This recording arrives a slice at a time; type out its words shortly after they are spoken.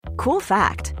Cool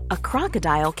fact, a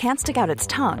crocodile can't stick out its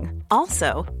tongue.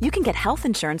 Also, you can get health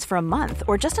insurance for a month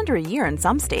or just under a year in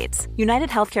some states. United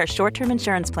Healthcare short-term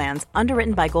insurance plans,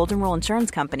 underwritten by Golden Rule Insurance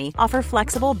Company, offer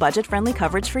flexible, budget-friendly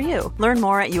coverage for you. Learn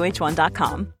more at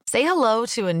uh1.com. Say hello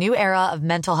to a new era of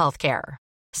mental health care.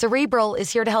 Cerebral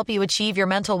is here to help you achieve your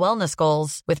mental wellness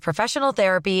goals with professional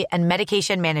therapy and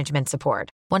medication management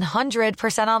support.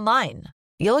 100% online.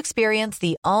 You'll experience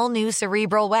the all-new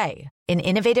Cerebral Way, an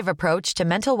innovative approach to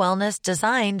mental wellness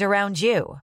designed around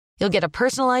you. You'll get a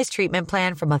personalized treatment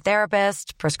plan from a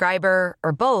therapist, prescriber,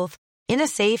 or both in a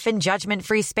safe and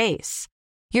judgment-free space.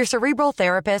 Your Cerebral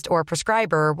therapist or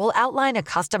prescriber will outline a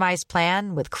customized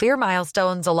plan with clear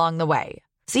milestones along the way,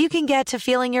 so you can get to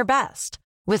feeling your best.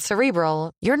 With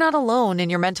Cerebral, you're not alone in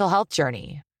your mental health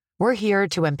journey. We're here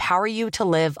to empower you to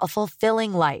live a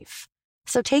fulfilling life.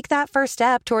 So take that first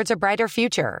step towards a brighter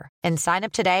future and sign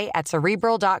up today at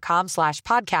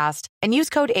Cerebral.com/podcast and use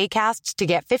code ACAST to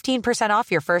get 15% off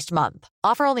your first month.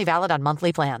 Offer only valid on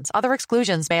monthly plans. Other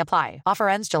exclusions may apply. Offer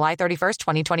ends July 31st,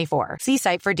 2024. See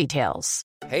site for details.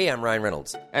 Hey, I'm Ryan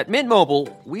Reynolds. At Mint Mobile,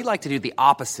 we like to do the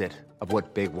opposite of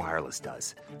what Big Wireless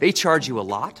does. They charge you a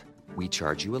lot. We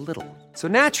charge you a little. So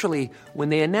naturally, when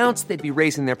they announced they'd be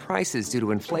raising their prices due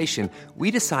to inflation,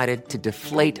 we decided to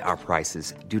deflate our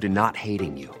prices due to not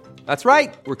hating you. That's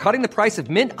right. We're cutting the price of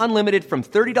Mint Unlimited from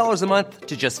 $30 a month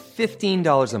to just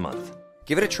 $15 a month.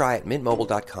 Give it a try at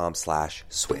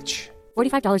mintmobile.com/switch.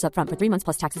 $45 up front for 3 months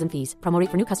plus taxes and fees. Promo rate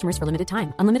for new customers for limited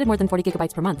time. Unlimited more than 40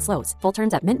 gigabytes per month. Slows full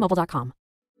terms at mintmobile.com.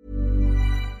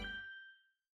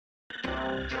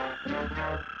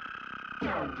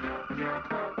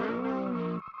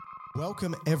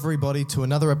 Welcome everybody to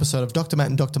another episode of Dr. Matt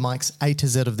and Dr. Mike's A to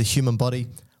Z of the human body.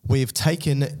 We've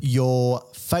taken your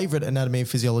favorite anatomy and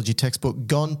physiology textbook,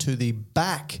 gone to the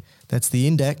back, that's the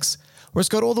index, where it's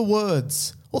got all the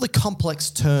words, all the complex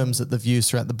terms that they've used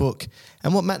throughout the book.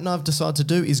 And what Matt and I have decided to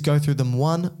do is go through them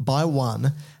one by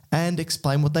one and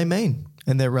explain what they mean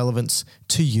and their relevance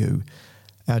to you,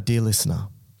 our dear listener.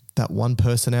 That one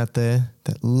person out there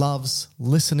that loves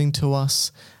listening to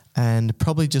us and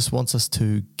probably just wants us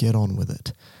to get on with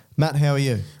it. Matt, how are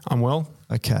you? I'm well.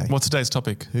 Okay. What's today's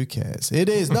topic? Who cares? It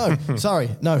is. No,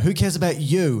 sorry. No, who cares about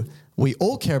you? We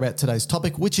all care about today's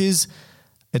topic, which is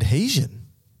adhesion.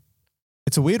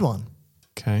 It's a weird one.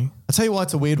 Okay. I'll tell you why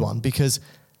it's a weird one, because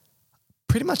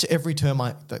pretty much every term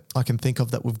that I can think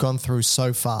of that we've gone through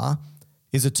so far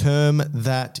is a term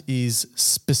that is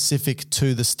specific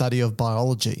to the study of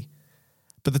biology.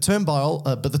 But the term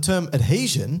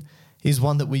adhesion is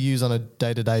one that we use on a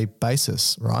day-to-day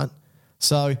basis, right?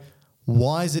 So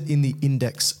why is it in the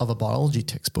index of a biology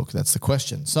textbook? That's the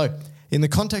question. So in the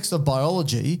context of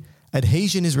biology,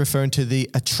 adhesion is referring to the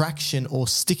attraction or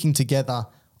sticking together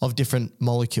of different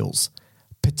molecules,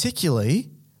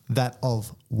 particularly that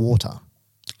of water.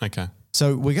 Okay.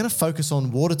 So we're going to focus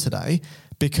on water today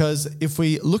because if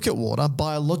we look at water,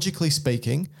 biologically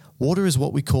speaking, water is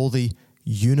what we call the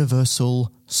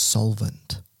universal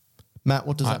solvent. Matt,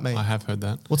 what does that mean? I have heard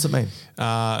that. What's it mean?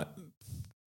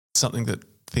 Something that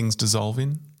things dissolve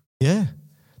in. Yeah.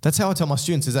 That's how I tell my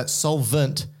students is that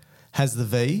solvent has the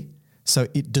V, so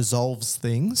it dissolves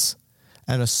things,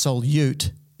 and a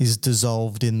solute is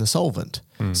dissolved in the solvent.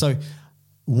 So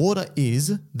water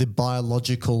is the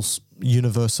biological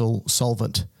universal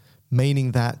solvent,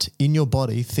 meaning that in your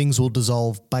body, things will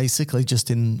dissolve basically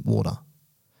just in water.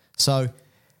 So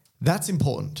that's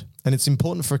important. And it's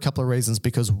important for a couple of reasons,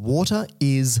 because water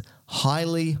is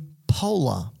highly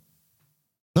polar.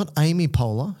 Not Amy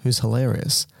Poehler, who's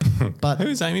hilarious, but...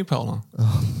 Who's Amy Poehler?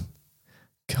 Oh,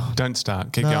 God. Don't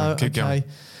start. Keep going. Keep going.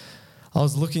 I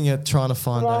was looking at trying to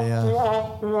find a...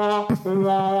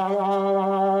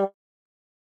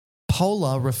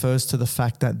 Polar refers to the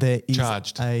fact that there is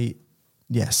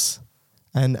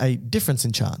and a difference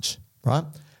in charge, right?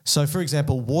 So, for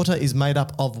example, water is made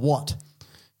up of what?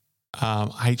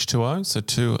 H2O, so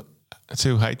two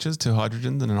H's, two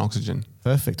hydrogens and an oxygen.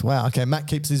 Perfect. Wow. Okay, Matt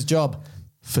keeps his job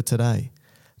for today.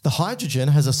 The hydrogen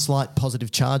has a slight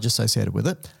positive charge associated with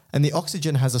it, and the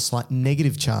oxygen has a slight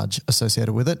negative charge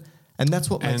associated with it, and that's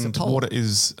what makes it polar. And water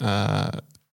is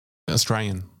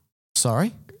Australian.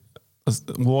 Sorry?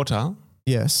 Water,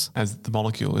 yes, as the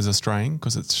molecule, is Australian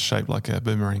because it's shaped like a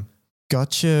boomerang.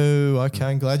 Got you. Okay,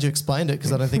 I'm glad you explained it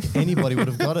because I don't think anybody would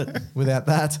have got it without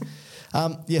that.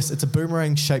 Yes, it's a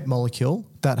boomerang-shaped molecule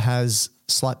that has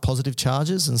slight positive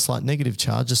charges and slight negative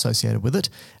charge associated with it.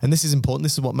 And this is important.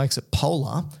 This is what makes it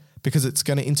polar, because it's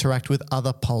going to interact with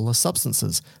other polar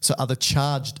substances, so other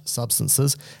charged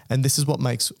substances. And this is what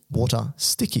makes water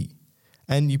sticky.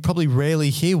 And you probably rarely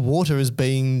hear water as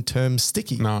being termed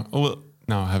sticky. No,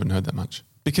 I haven't heard that much.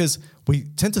 Because we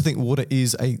tend to think water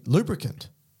is a lubricant,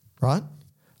 right?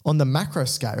 On the macro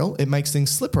scale, it makes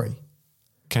things slippery.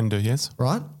 Can do, yes.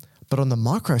 Right? But on the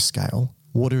micro scale,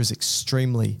 water is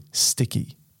extremely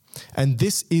sticky. And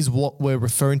this is what we're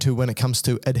referring to when it comes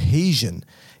to adhesion,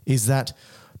 is that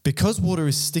because water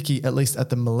is sticky, at least at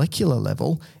the molecular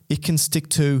level, it can stick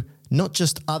to not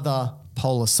just other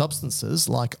polar substances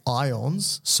like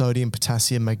ions, sodium,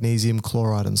 potassium, magnesium,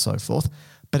 chloride, and so forth,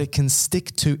 but it can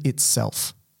stick to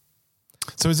itself.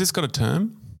 So has this got a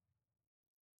term?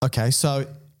 Okay,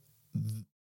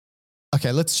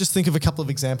 let's just think of a couple of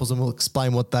examples and we'll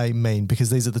explain what they mean, because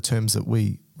these are the terms that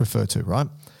we refer to, right?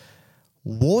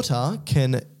 Water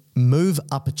can move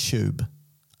up a tube,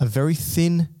 a very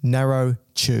thin, narrow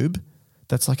tube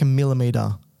that's like a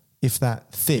millimeter, if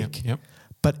that thick, Yep.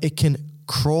 but it can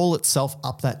crawl itself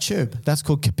up that tube. That's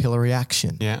called capillary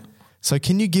action. Yeah. So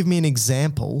can you give me an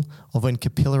example of when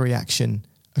capillary action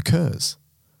occurs?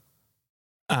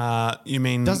 You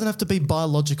mean... Doesn't have to be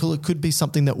biological. It could be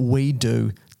something that we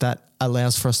do that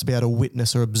allows for us to be able to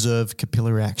witness or observe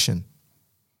capillary action.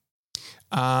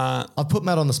 I've put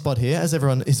Matt on the spot here. As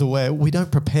everyone is aware, we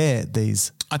don't prepare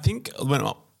these. I think,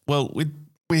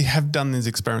 we have done these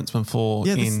experiments before.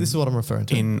 Yeah, this is what I'm referring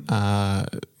to. In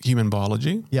human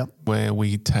biology, Yep. where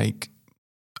we take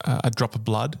a drop of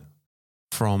blood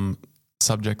from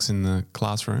subjects in the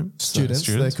classroom. Students,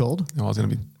 they're called. Oh, I was going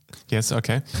to be... Yes,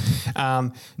 okay.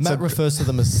 Matt refers to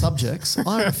them as subjects.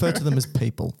 I refer to them as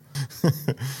people.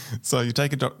 So you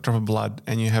take a drop of blood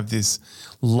and you have this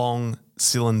long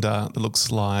cylinder that looks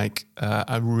like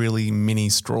a really mini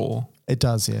straw. It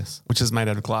does, yes. Which is made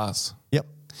out of glass. Yep.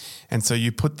 And so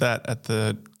you put that at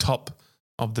the top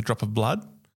of the drop of blood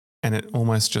and it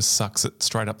almost just sucks it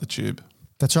straight up the tube.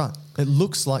 That's right. It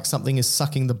looks like something is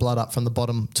sucking the blood up from the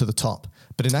bottom to the top.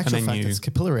 But in actual fact, it's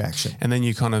capillary action. And then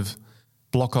you kind of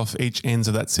block off each ends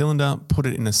of that cylinder, put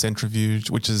it in a centrifuge,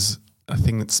 which is a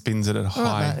thing that spins it at a high.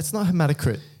 Right, Matt, it's not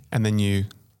hematocrit. And then you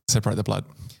separate the blood.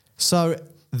 So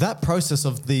that process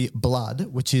of the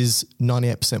blood, which is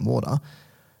 98% water,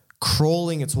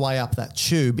 crawling its way up that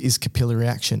tube is capillary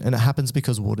action, and it happens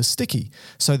because water's sticky.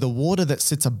 So the water that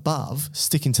sits above,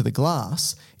 sticking to the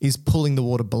glass, is pulling the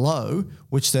water below,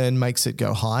 which then makes it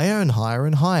go higher and higher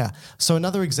and higher. So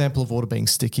another example of water being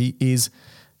sticky is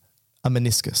a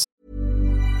meniscus.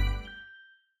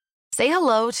 Say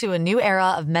hello to a new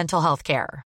era of mental health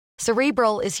care.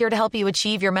 Cerebral is here to help you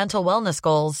achieve your mental wellness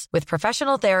goals with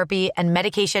professional therapy and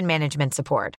medication management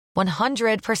support.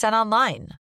 100% online.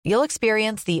 You'll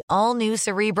experience the all-new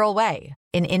Cerebral Way,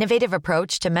 an innovative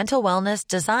approach to mental wellness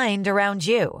designed around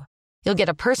you. You'll get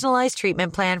a personalized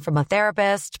treatment plan from a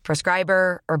therapist,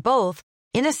 prescriber, or both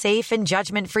in a safe and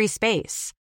judgment-free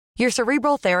space. Your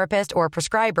Cerebral therapist or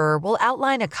prescriber will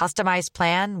outline a customized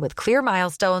plan with clear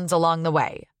milestones along the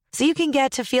way, so you can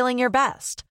get to feeling your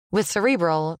best. With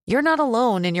Cerebral, you're not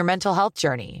alone in your mental health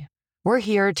journey. We're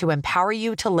here to empower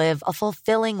you to live a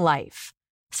fulfilling life.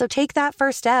 So take that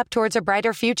first step towards a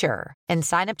brighter future and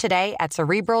sign up today at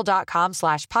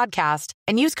Cerebral.com/podcast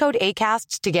and use code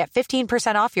ACAST to get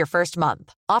 15% off your first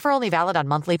month. Offer only valid on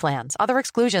monthly plans. Other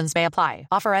exclusions may apply.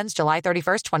 Offer ends July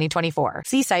 31st, 2024.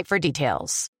 See site for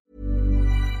details.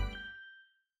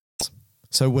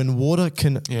 So when water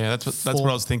can that's what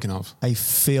I was thinking of. A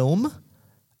film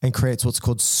and creates what's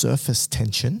called surface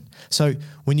tension. So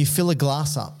when you fill a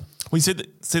glass up. We see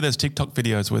those TikTok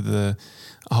videos where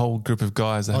a whole group of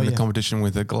guys are having a competition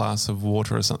with a glass of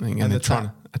water or something and they're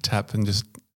trying to tap and just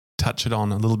touch it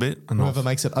on a little bit. And whoever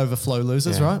makes it overflow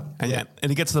loses, right? And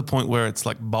it gets to the point where it's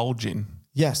like bulging.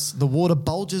 Yes, the water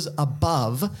bulges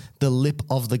above the lip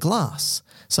of the glass.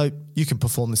 So you can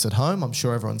perform this at home. I'm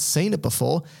sure everyone's seen it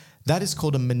before. That is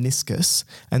called a meniscus,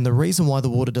 and the reason why the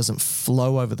water doesn't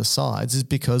flow over the sides is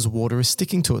because water is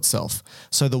sticking to itself.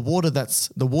 So the water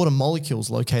molecules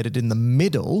located in the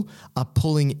middle are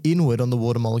pulling inward on the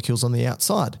water molecules on the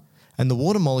outside. And the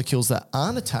water molecules that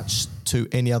aren't attached to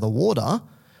any other water,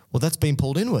 well, that's being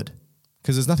pulled inward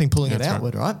because there's nothing pulling it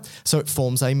outward, right? So it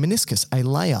forms a meniscus, a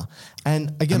layer.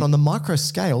 And again, on the micro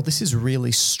scale, this is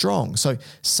really strong. So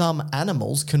some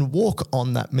animals can walk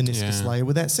on that meniscus layer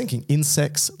without sinking.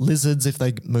 Insects, lizards, if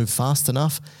they move fast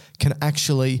enough, can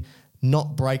actually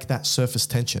not break that surface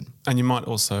tension. And you might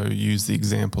also use the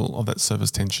example of that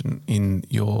surface tension in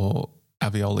your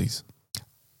alveoles.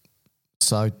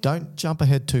 So don't jump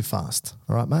ahead too fast.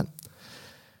 All right, Matt?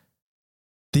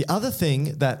 The other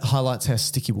thing that highlights how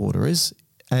sticky water is,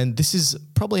 and this is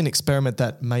probably an experiment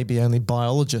that maybe only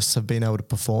biologists have been able to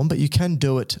perform, but you can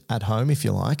do it at home if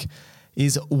you like,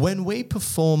 is when we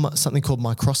perform something called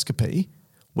microscopy,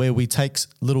 where we take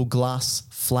little glass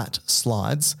flat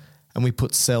slides and we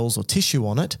put cells or tissue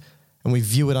on it and we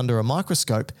view it under a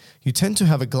microscope, you tend to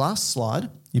have a glass slide,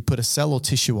 you put a cell or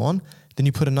tissue on, then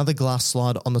you put another glass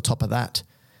slide on the top of that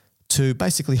to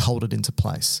basically hold it into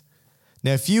place.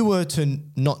 Now, if you were to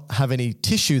not have any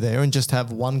tissue there and just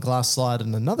have one glass slide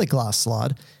and another glass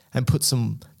slide and put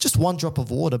just one drop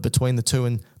of water between the two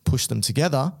and push them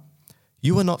together,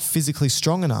 you are not physically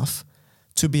strong enough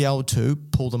to be able to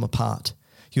pull them apart.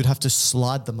 You'd have to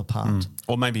slide them apart.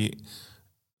 Or maybe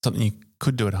something you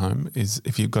could do at home is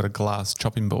if you've got a glass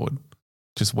chopping board,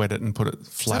 just wet it and put it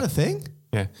flat. Is that a thing?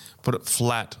 Yeah, put it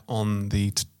flat on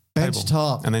the bench table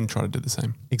top. And then try to do the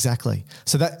same. Exactly.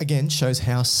 So that, again, shows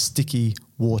how sticky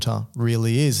water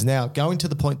really is. Now, going to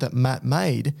the point that Matt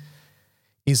made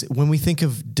is when we think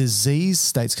of disease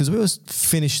states, because we always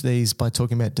finish these by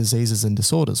talking about diseases and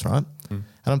disorders, right? And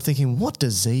I'm thinking, what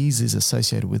disease is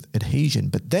associated with adhesion?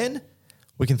 But then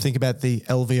we can think about the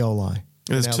alveoli.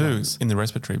 There's two in the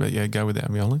respiratory, but yeah, go with the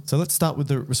alveoli. So let's start with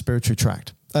the respiratory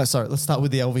tract. Let's start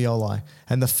with the alveoli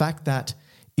and the fact that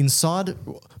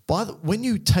when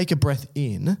you take a breath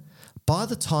in, by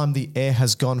the time the air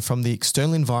has gone from the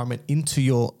external environment into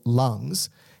your lungs,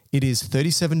 it is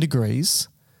 37 degrees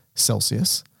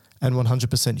Celsius and 100%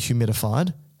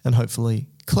 humidified and hopefully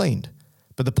cleaned.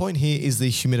 But the point here is the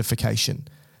humidification.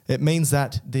 It means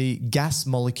that the gas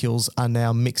molecules are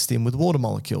now mixed in with water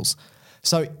molecules.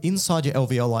 So inside your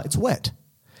alveoli, it's wet,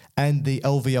 and the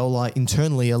alveoli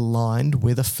internally are lined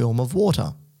with a film of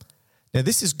water. Now,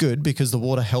 this is good because the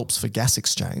water helps for gas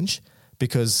exchange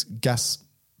because gas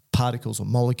particles or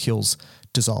molecules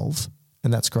dissolve,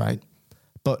 and that's great.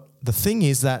 But the thing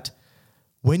is that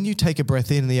when you take a breath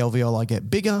in and the alveoli get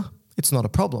bigger, it's not a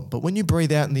problem. But when you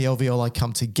breathe out and the alveoli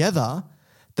come together,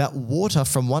 that water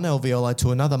from one alveoli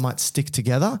to another might stick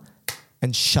together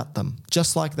and shut them.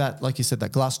 Just like that, like you said,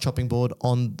 that glass chopping board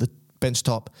on the bench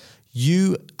top,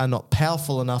 you are not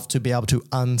powerful enough to be able to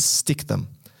unstick them.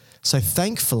 So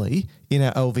thankfully, in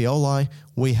our alveoli,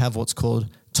 we have what's called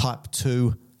type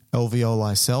 2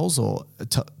 alveoli cells or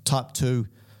type 2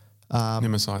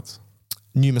 pneumocytes,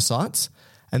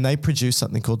 and they produce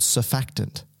something called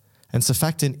surfactant. And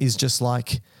surfactant is just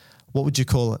like, what would you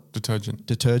call it?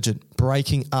 Detergent,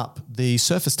 breaking up the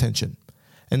surface tension.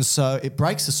 And so it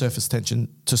breaks the surface tension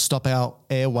to stop our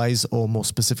airways, or more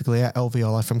specifically our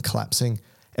alveoli, from collapsing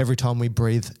every time we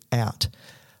breathe out.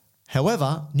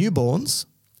 However, newborns,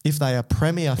 if they are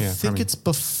preemie, I think it's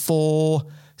before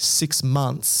 6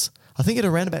 months. I think at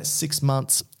around about 6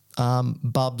 months,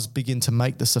 bubs begin to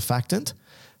make the surfactant.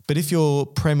 But if you're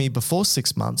preemie before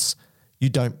 6 months, you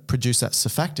don't produce that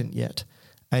surfactant yet,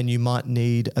 and you might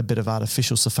need a bit of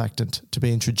artificial surfactant to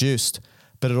be introduced.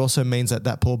 But it also means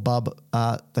that poor bub,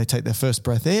 they take their first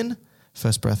breath in,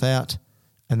 first breath out,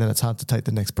 and then it's hard to take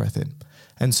the next breath in.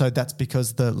 And so that's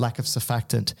because the lack of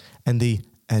surfactant and the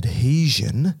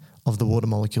adhesion of the water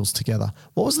molecules together.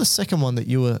 What was the second one that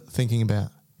you were thinking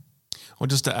about? Well,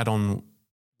 just to add on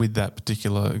with that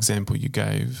particular example you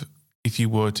gave, if you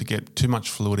were to get too much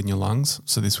fluid in your lungs,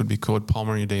 so this would be called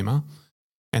pulmonary edema,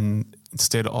 and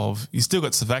instead of, you still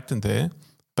got surfactant there,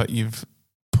 but you've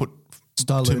put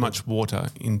too much water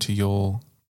into your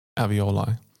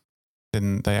alveoli,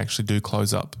 then they actually do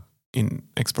close up in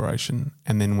expiration.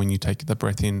 And then when you take the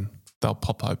breath in, they'll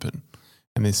pop open.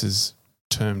 And this is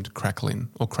termed crackling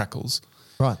or crackles.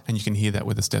 Right. And you can hear that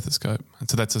with a stethoscope. And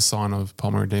so that's a sign of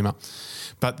pulmonary edema.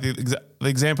 But the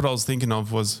example I was thinking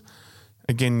of was,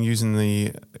 again, using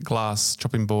the glass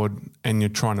chopping board and you're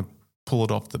trying to pull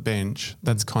it off the bench.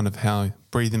 That's kind of how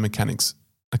breathing mechanics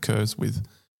occurs with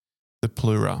the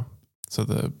pleura. So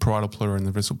the parietal pleura and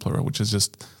the visceral pleura, which is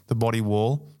just the body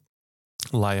wall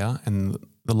layer and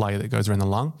the layer that goes around the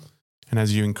lung. And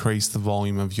as you increase the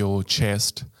volume of your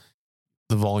chest,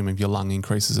 the volume of your lung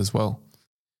increases as well.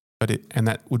 And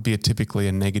that would be typically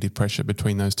a negative pressure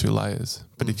between those two layers.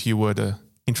 But if you were to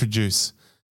introduce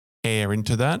air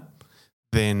into that,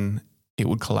 then it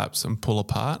would collapse and pull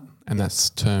apart, and that's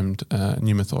termed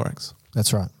pneumothorax.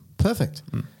 That's right. Perfect.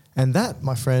 And that,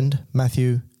 my friend,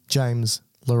 Matthew, James,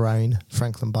 Lorraine,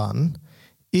 Franklin Barton,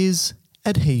 is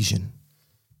adhesion.